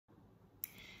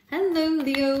Hello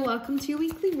Leo, welcome to your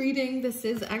weekly reading. This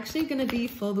is actually going to be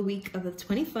for the week of the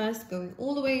 21st going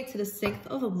all the way to the 6th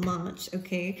of March,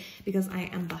 okay? Because I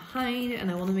am behind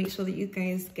and I want to make sure that you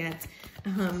guys get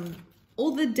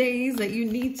all the days that you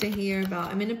need to hear about.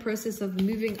 I'm in a process of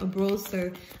moving abroad, so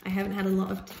I haven't had a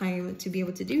lot of time to be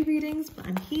able to do readings, but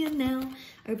I'm here now.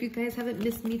 I hope you guys haven't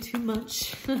missed me too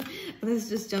much. Let's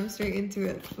just jump straight into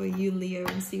it for you, Leo,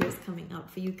 and see what's coming up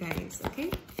for you guys,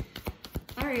 okay?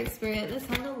 All right, Spirit, let's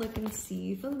have a look and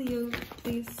see for Leo,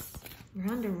 please.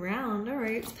 Round and round. All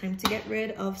right, it's time to get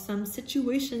rid of some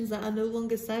situations that are no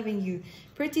longer serving you.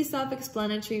 Pretty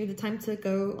self-explanatory. The time to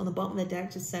go on the bottom of the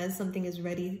deck just says something is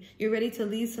ready. You're ready to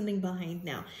leave something behind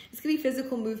now. It's going to be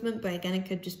physical movement, but again, it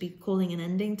could just be calling an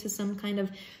ending to some kind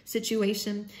of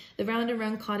situation. The round and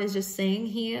round card is just saying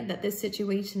here that this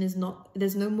situation is not,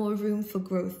 there's no more room for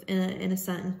growth in a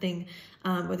certain thing.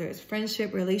 Whether it's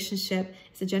friendship, relationship,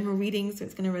 it's a general reading, so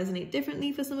it's going to resonate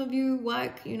differently for some of you,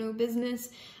 work, you know, business.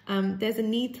 There's a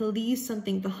need to leave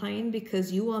something behind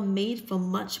because you are made for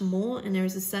much more, and there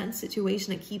is a certain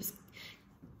situation that keeps,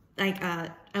 like, I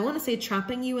want to say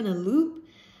trapping you in a loop.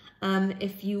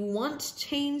 If you want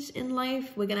change in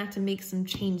life, we're going to have to make some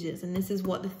changes. And this is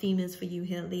what the theme is for you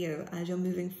here, Leo, as you're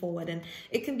moving forward. And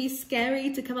it can be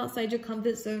scary to come outside your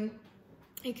comfort zone.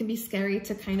 It can be scary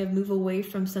to kind of move away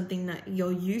from something that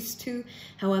you're used to.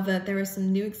 However, there are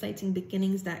some new exciting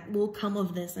beginnings that will come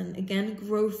of this. And again,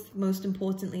 growth most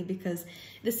importantly, because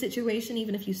the situation,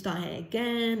 even if you start it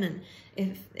again, and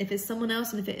if it's someone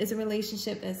else, and if it is a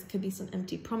relationship, there could be some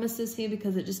empty promises here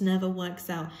because it just never works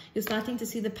out. You're starting to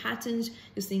see the patterns.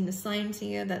 You're seeing the signs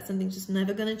here that something's just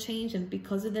never going to change. And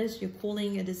because of this, you're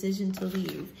calling a decision to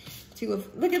leave.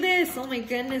 Look at this. Oh my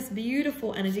goodness,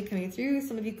 beautiful energy coming through.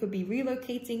 Some of you could be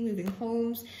relocating, moving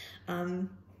homes.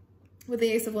 With the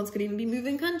Ace of Wands, could even be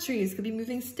moving countries, could be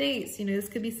moving states. You know, this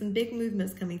could be some big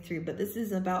movements coming through, but this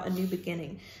is about a new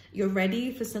beginning. You're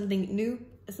ready for something new,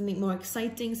 something more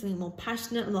exciting, something more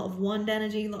passionate, a lot of wand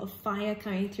energy, a lot of fire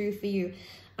coming through for you,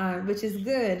 which is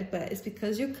good, but it's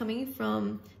because you're coming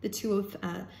from the Two of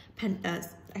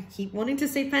I keep wanting to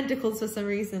say Pentacles for some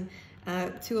reason.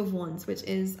 Two of Wands, which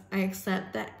is, I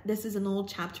accept that this is an old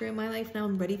chapter in my life now.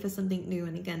 I'm ready for something new.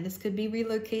 And again, this could be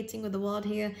relocating with the world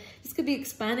here. This could be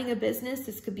expanding a business.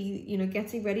 This could be, you know,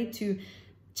 getting ready to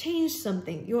change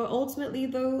something. You're ultimately,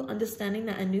 though, understanding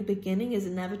that a new beginning is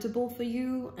inevitable for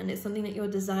you. And it's something that you're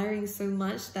desiring so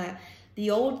much that the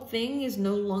old thing is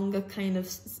no longer kind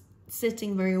of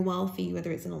sitting very well for you,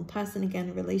 whether it's an old person, again,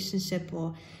 a relationship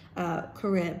or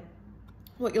career.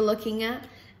 What you're looking at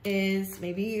is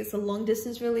maybe it's a long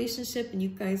distance relationship and you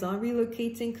guys are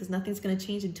relocating because nothing's going to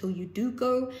change until you do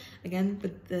go. Again,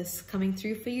 with this coming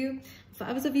through for you. For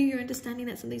others of you, you're understanding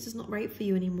that something's just not right for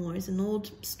you anymore. It's an old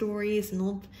story. It's an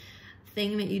old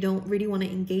thing that you don't really want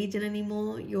to engage in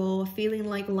anymore. You're feeling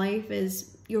like life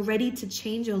is, you're ready to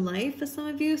change your life for some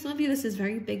of you. Some of you, this is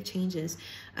very big changes.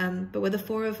 But with the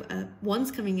Four of Wands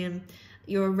coming in,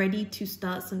 you're ready to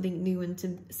start something new and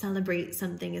to celebrate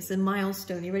something. It's a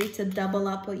milestone. You're ready to double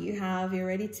up what you have. You're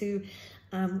ready to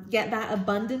get that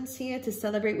abundance here, to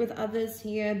celebrate with others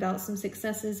here about some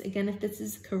successes. Again, if this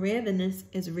is career, then this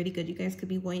is really good. You guys could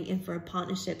be waiting for a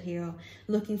partnership here, or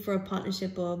looking for a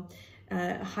partnership, or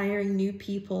hiring new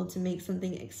people to make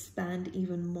something expand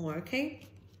even more, okay?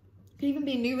 It could even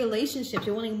be new relationships.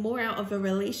 You're wanting more out of a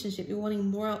relationship. You're wanting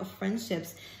more out of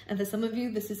friendships. And for some of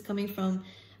you, this is coming from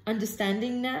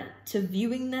understanding that to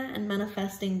viewing that and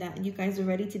manifesting that, and you guys are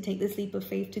ready to take this leap of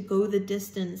faith, to go the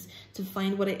distance to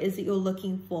find what it is that you're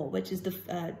looking for, which is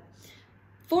the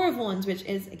Four of Wands, which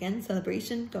is again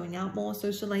celebration, going out more,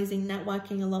 socializing,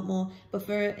 networking a lot more. But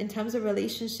for in terms of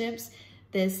relationships,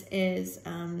 this is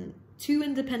two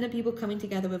independent people coming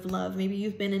together with love. Maybe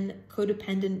you've been in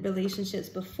codependent relationships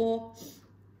before,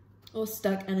 or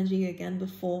stuck energy again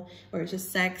before, or it's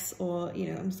just sex, or, you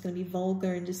know, I'm just going to be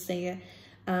vulgar and just say it.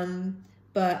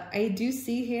 But I do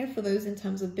see here for those in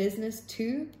terms of business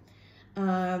too,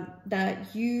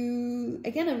 that you,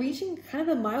 again, are reaching kind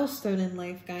of a milestone in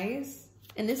life, guys.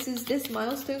 And this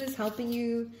milestone is helping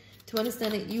you to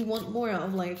understand that you want more out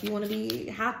of life. You want to be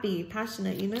happy,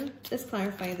 passionate, you know? Let's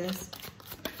clarify this.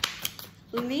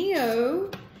 Leo,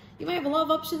 you might have a lot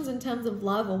of options in terms of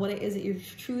love or what it is that you're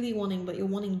truly wanting, but you're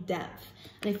wanting depth.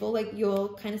 And I feel like you're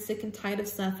kind of sick and tired of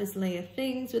surface layer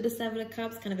things with the Seven of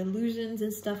Cups, kind of illusions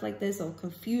and stuff like this, or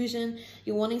confusion.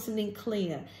 You're wanting something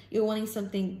clear. You're wanting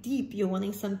something deep. You're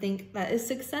wanting something that is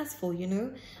successful, you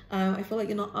know? I feel like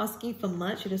you're not asking for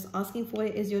much. You're just asking for what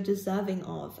it is you're deserving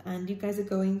of. And you guys are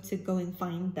going to go and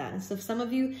find that. And so for some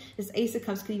of you, this Ace of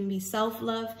Cups could even be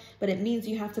self-love, but it means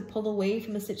you have to pull away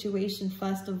from a situation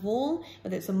first of all,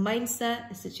 whether it's a mindset,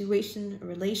 a situation, a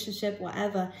relationship,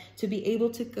 whatever, to be able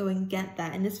to go and get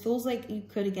that. And this feels like you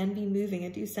could again be moving. I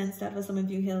do sense that for some of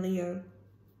you here, Leo.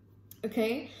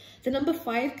 Okay, the number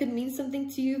 5 could mean something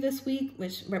to you this week,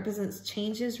 which represents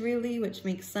changes really, which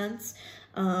makes sense.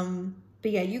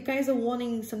 But yeah, you guys are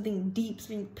wanting something deep,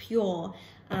 something pure.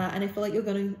 And I feel like you're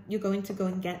going to go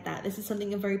and get that. This is something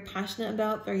you're very passionate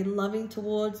about, very loving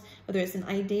towards, whether it's an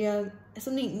idea,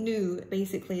 something new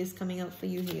basically is coming up for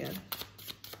you here.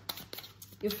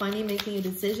 You're finally making a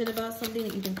decision about something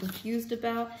that you've been confused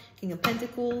about. King of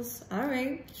Pentacles. All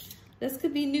right. This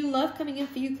could be new love coming in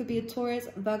for you. Could be a Taurus,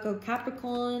 Virgo,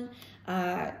 Capricorn.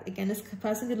 Again, this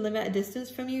person could live at a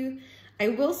distance from you. I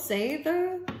will say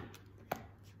though,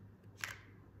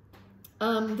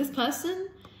 this person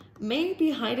may be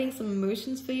hiding some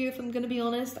emotions for you, if I'm going to be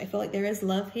honest. I feel like there is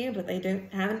love here, but they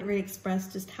haven't really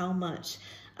expressed just how much.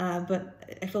 But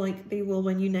I feel like they will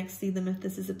when you next see them, if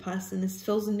this is a person. This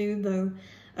feels new though,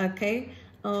 okay?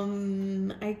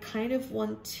 I kind of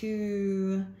want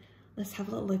to... Let's have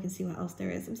a little look and see what else there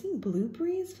is. I'm seeing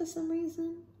blueberries for some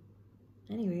reason.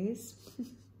 Anyways.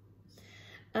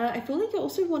 I feel like you're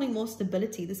also wanting more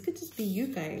stability. This could just be you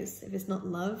guys. If it's not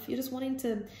love, you're just wanting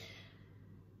to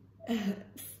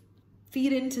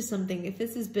feed into something. If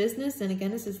this is business, then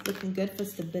again, this is looking good for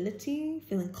stability,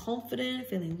 feeling confident,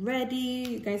 feeling ready.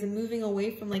 You guys are moving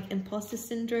away from like imposter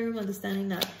syndrome, understanding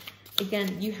that,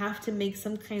 again, you have to make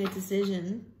some kind of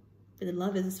decision, for the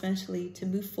lovers especially, to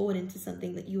move forward into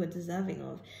something that you are deserving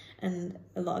of. And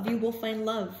a lot of you will find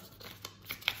love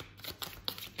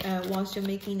whilst you're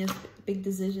making this big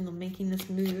decision or making this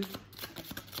move.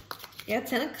 Yeah,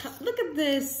 10 of Cups. Look at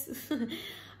this.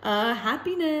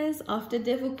 Happiness after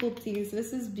difficulties.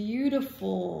 This is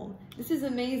beautiful. This is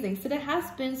amazing. So there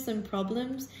has been some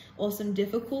problems or some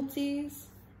difficulties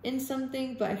in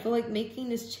something, but I feel like making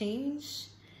this change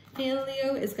here,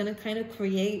 Leo, is going to kind of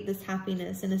create this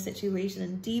happiness in a situation,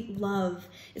 and deep love.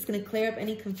 It's going to clear up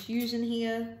any confusion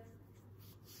here,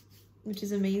 which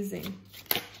is amazing.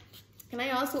 Can I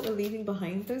ask what we're leaving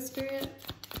behind though, Spirit?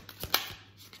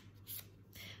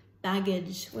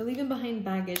 Baggage. We're leaving behind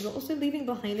baggage. We're also leaving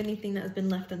behind anything that has been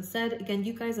left unsaid. Again,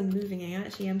 you guys are moving. I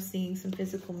actually am seeing some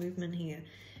physical movement here.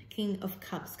 King of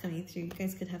Cups coming through. You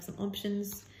guys could have some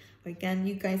options. Again,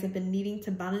 you guys have been needing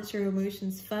to balance your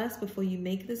emotions first before you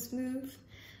make this move,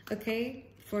 okay?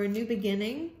 For a new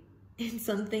beginning in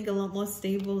something a lot more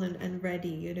stable and ready,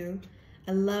 you know?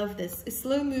 I love this. It's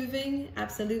slow moving,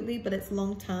 absolutely, but it's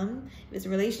long term. If it's a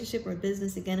relationship or a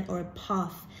business, again, or a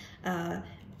path,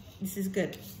 this is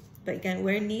good. But again,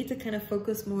 we're in need to kind of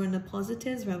focus more on the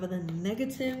positives rather than the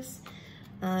negatives,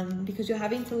 because you're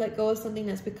having to let go of something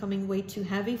that's becoming way too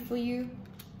heavy for you,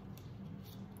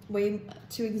 way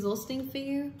too exhausting for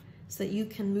you, so that you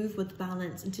can move with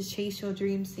balance and to chase your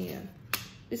dreams here.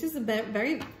 This is a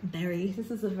very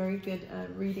good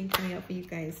reading coming out for you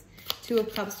guys. 2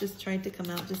 of Cups just tried to come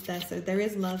out just there. So there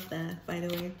is love there, by the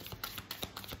way,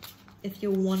 if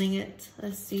you're wanting it.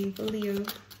 Let's see for Leo.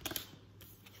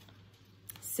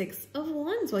 6 of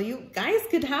Wands. Well, you guys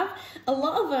could have a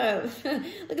lot of look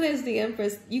at this, the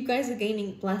Empress. You guys are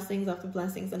gaining blessings after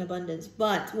blessings and abundance,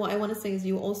 but what I want to say is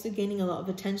you're also gaining a lot of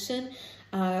attention.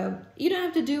 You don't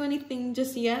have to do anything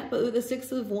just yet, but with the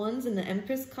 6 of Wands and the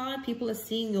Empress card, people are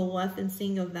seeing your worth and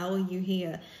seeing your value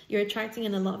here. You're attracting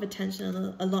in a lot of attention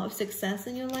and a lot of success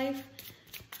in your life,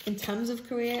 in terms of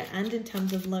career and in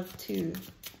terms of love too.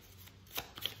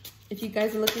 If you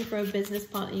guys are looking for a business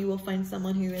partner, you will find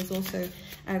someone who is also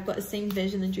got the same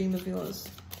vision and dream of yours,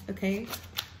 okay?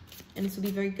 And this will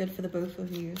be very good for the both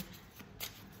of you.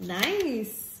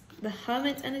 Nice. The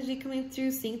Hermit energy coming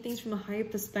through, seeing things from a higher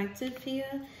perspective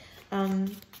here.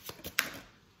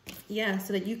 Yeah,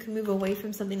 so that you can move away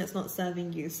from something that's not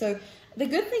serving you. So the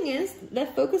good thing is they're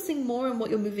focusing more on what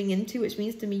you're moving into, which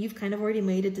means to me you've kind of already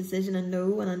made a decision and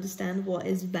know and understand what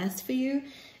is best for you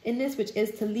in this, which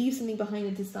is to leave something behind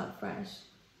and to start fresh.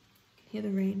 Hear the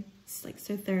rain. It's like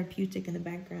so therapeutic in the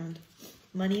background.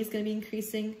 Money is going to be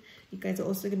increasing. You guys are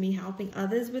also going to be helping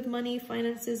others with money,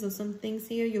 finances, or some things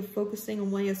here. You're focusing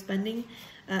on where you're spending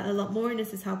a lot more, and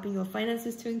this is helping your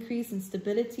finances to increase and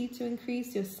stability to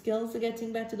increase. Your skills are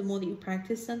getting better the more that you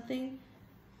practice something.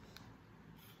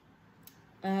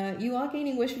 You are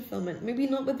gaining wish fulfillment. Maybe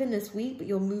not within this week, but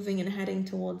you're moving and heading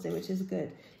towards it, which is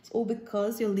good. It's all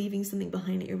because you're leaving something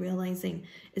behind that you're realizing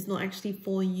is not actually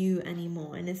for you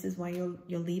anymore. And this is why you're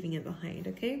leaving it behind,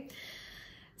 okay?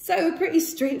 So a pretty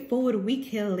straightforward week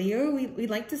here, Leo.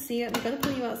 We'd like to see it. I'm going to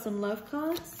pull you out some love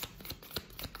cards.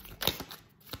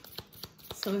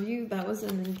 Some of you, that was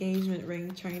an engagement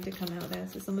ring trying to come out there.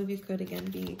 So some of you could, again,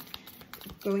 be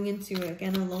going into,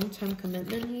 again, a long-term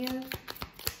commitment here.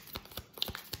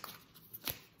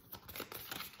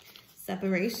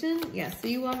 Separation. Yeah, so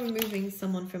you are removing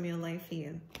someone from your life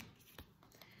here.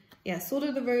 Yeah, Sword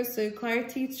of the Rose, so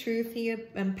clarity, truth here,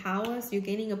 and power. So you're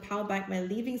gaining your power back by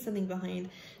leaving something behind.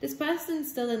 This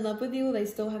person's still in love with you. They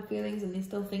still have feelings and they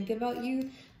still think about you.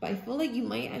 But I feel like you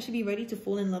might actually be ready to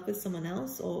fall in love with someone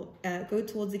else, or go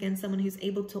towards, again, someone who's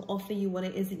able to offer you what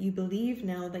it is that you believe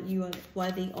now that you are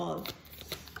worthy of.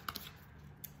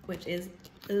 Which is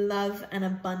love and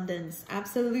abundance.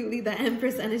 Absolutely, the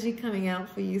Empress energy coming out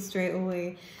for you straight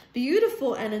away.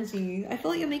 Beautiful energy. I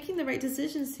feel like you're making the right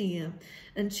decisions here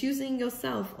and choosing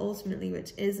yourself ultimately,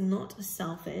 which is not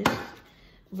selfish,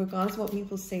 regardless of what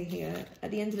people say here.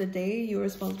 At the end of the day, you're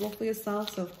responsible for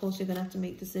yourself, so of course you're gonna have to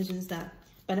make decisions that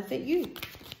benefit you.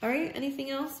 All right, anything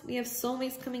else? We have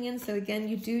soulmates coming in, so again,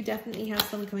 you do definitely have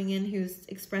someone coming in who's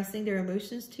expressing their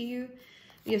emotions to you.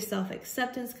 We have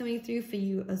self-acceptance coming through for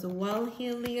you as well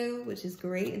here, Leo, which is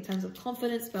great in terms of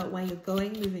confidence about where you're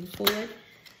going moving forward.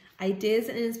 Ideas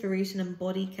and inspiration and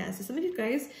body care. So some of you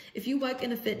guys, if you work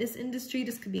in a fitness industry,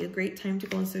 this could be a great time to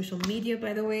go on social media,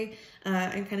 by the way.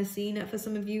 I'm kind of seeing that for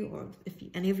some of you, or if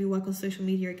any of you work on social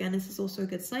media, again, this is also a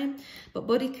good sign. But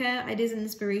body care, ideas and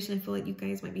inspiration, I feel like you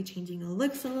guys might be changing your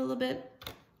looks a little bit.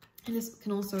 And this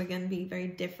can also, again, be very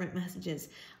different messages.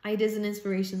 Ideas and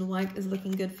inspiration, work is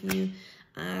looking good for you.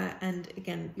 And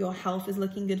again, your health is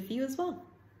looking good for you as well.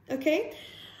 Okay,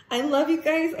 I love you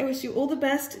guys. I wish you all the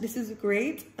best. This is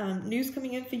great news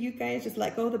coming in for you guys. Just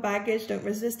let go of the baggage. Don't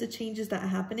resist the changes that are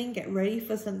happening. Get ready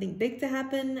for something big to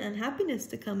happen and happiness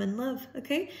to come and love.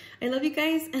 Okay, I love you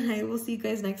guys, and I will see you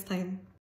guys next time.